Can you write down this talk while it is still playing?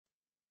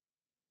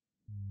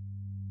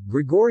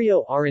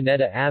Gregorio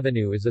Araneta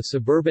Avenue is a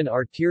suburban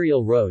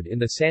arterial road in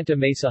the Santa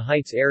Mesa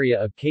Heights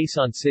area of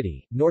Quezon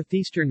City,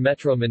 northeastern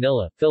Metro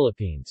Manila,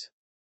 Philippines.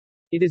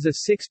 It is a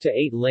 6 to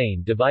 8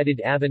 lane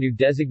divided avenue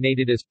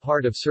designated as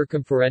part of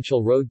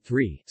Circumferential Road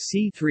 3,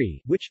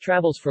 C3, which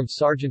travels from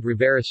Sergeant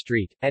Rivera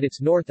Street, at its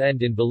north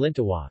end in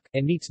Balintawak,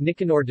 and meets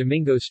Nicanor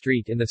Domingo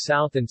Street in the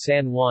south and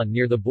San Juan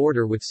near the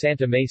border with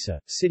Santa Mesa,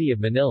 City of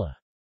Manila.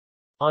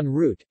 En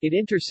route, it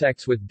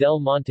intersects with Del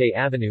Monte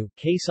Avenue,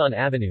 Quezon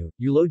Avenue,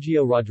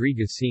 Eulogio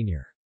Rodriguez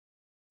Sr.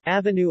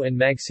 Avenue and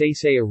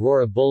Magsaysay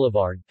Aurora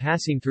Boulevard,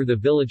 passing through the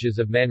villages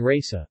of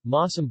Manresa,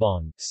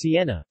 Masambong,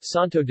 Siena,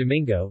 Santo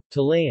Domingo,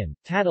 Talayan,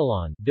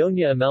 Tatalan,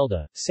 Doña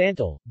Imelda,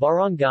 Santal,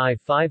 Barangay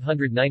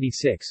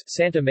 596,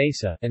 Santa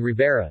Mesa, and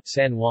Rivera,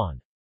 San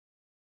Juan.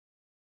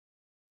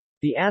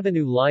 The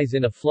avenue lies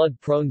in a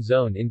flood-prone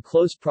zone in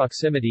close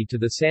proximity to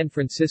the San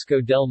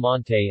Francisco del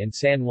Monte and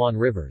San Juan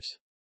rivers.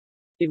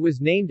 It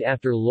was named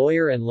after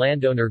lawyer and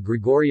landowner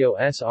Gregorio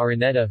S.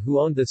 Araneta, who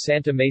owned the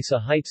Santa Mesa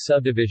Heights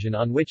subdivision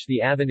on which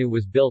the avenue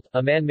was built.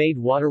 A man-made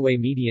waterway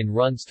median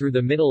runs through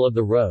the middle of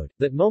the road,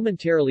 that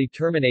momentarily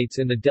terminates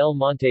in the Del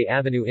Monte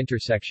Avenue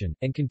intersection,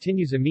 and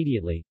continues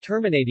immediately,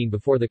 terminating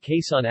before the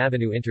Quezon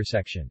Avenue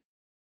intersection.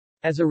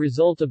 As a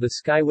result of the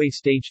Skyway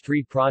Stage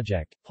 3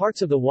 project,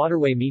 parts of the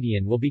waterway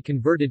median will be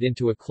converted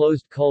into a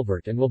closed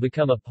culvert and will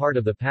become a part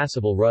of the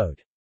passable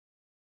road.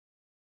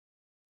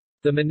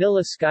 The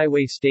Manila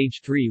Skyway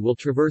Stage 3 will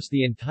traverse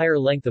the entire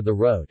length of the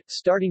road,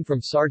 starting from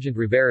Sergeant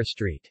Rivera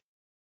Street.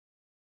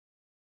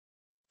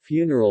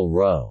 Funeral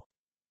Row.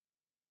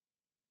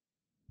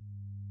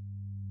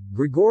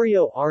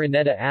 Gregorio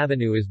Araneta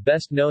Avenue is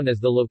best known as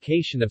the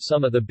location of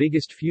some of the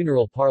biggest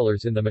funeral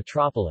parlors in the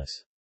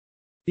metropolis.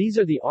 These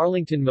are the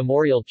Arlington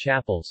Memorial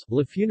Chapels,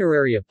 La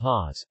Funeraria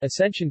Paz,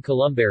 Ascension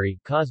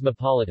Columbary,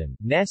 Cosmopolitan,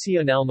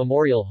 Nacional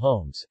Memorial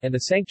Homes, and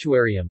the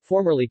Sanctuarium,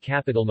 formerly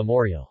Capitol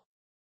Memorial.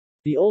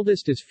 The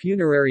oldest is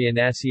Funeraria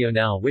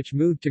Nacional, which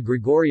moved to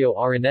Gregorio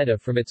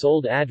Araneta from its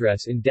old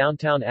address in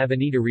downtown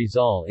Avenida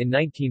Rizal in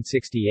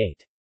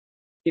 1968.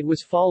 It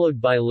was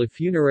followed by La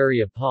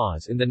Funeraria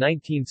Paz in the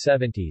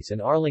 1970s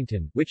and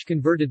Arlington, which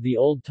converted the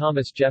old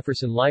Thomas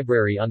Jefferson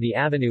Library on the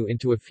avenue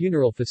into a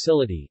funeral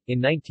facility,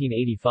 in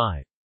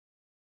 1985.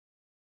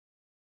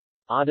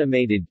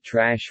 Automated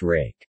trash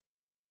rake.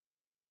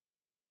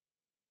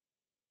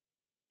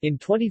 In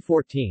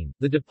 2014,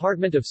 the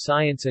Department of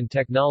Science and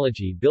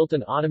Technology built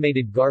an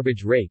automated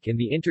garbage rake in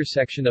the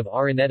intersection of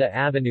Araneta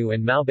Avenue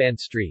and Mauban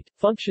Street,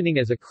 functioning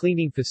as a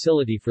cleaning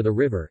facility for the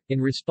river,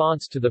 in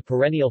response to the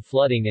perennial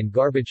flooding and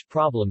garbage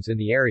problems in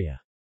the area.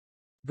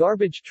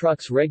 Garbage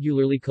trucks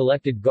regularly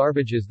collected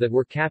garbages that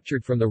were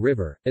captured from the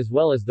river, as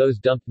well as those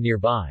dumped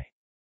nearby.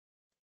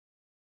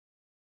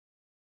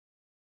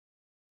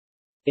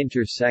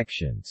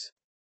 Intersections.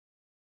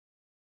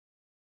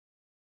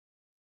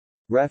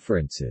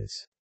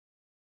 References.